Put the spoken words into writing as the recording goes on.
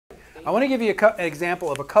I want to give you an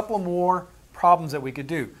example of a couple more problems that we could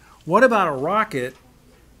do. What about a rocket?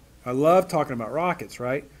 I love talking about rockets,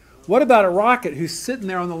 right? What about a rocket who's sitting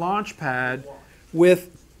there on the launch pad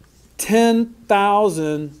with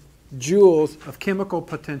 10,000 joules of chemical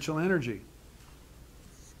potential energy?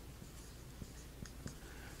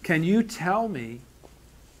 Can you tell me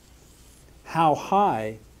how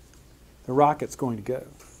high the rocket's going to go?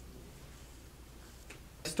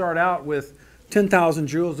 Start out with 10,000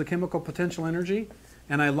 joules of chemical potential energy,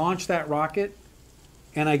 and I launch that rocket,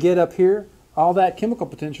 and I get up here, all that chemical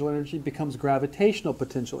potential energy becomes gravitational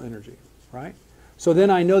potential energy, right? So then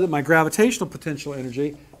I know that my gravitational potential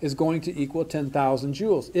energy is going to equal 10,000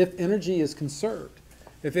 joules if energy is conserved.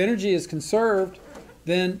 If energy is conserved,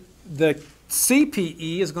 then the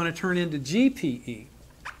CPE is going to turn into GPE.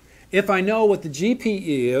 If I know what the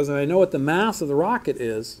GPE is and I know what the mass of the rocket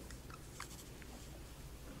is,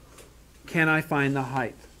 can I find the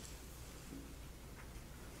height?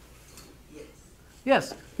 Yes.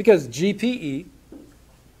 Yes, because GPE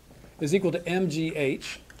is equal to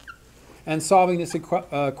mgh, and solving this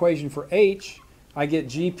equation for h, I get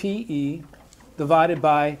GPE divided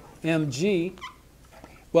by mg.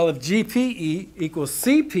 Well, if GPE equals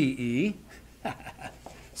CPE,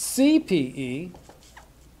 CPE,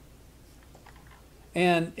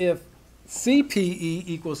 and if CPE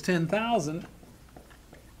equals 10,000,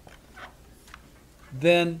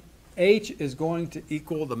 then h is going to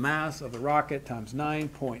equal the mass of the rocket times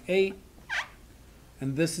 9.8,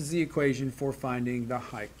 and this is the equation for finding the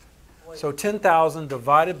height. So 10,000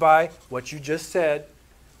 divided by what you just said,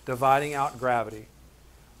 dividing out gravity,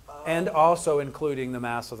 and also including the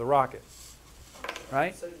mass of the rocket,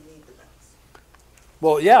 right? So you need the mass.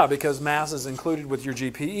 Well, yeah, because mass is included with your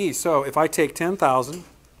GPE. So if I take 10,000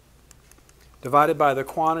 divided by the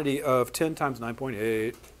quantity of 10 times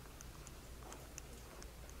 9.8,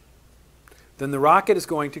 then the rocket is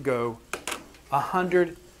going to go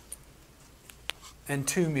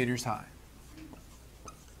 102 meters high.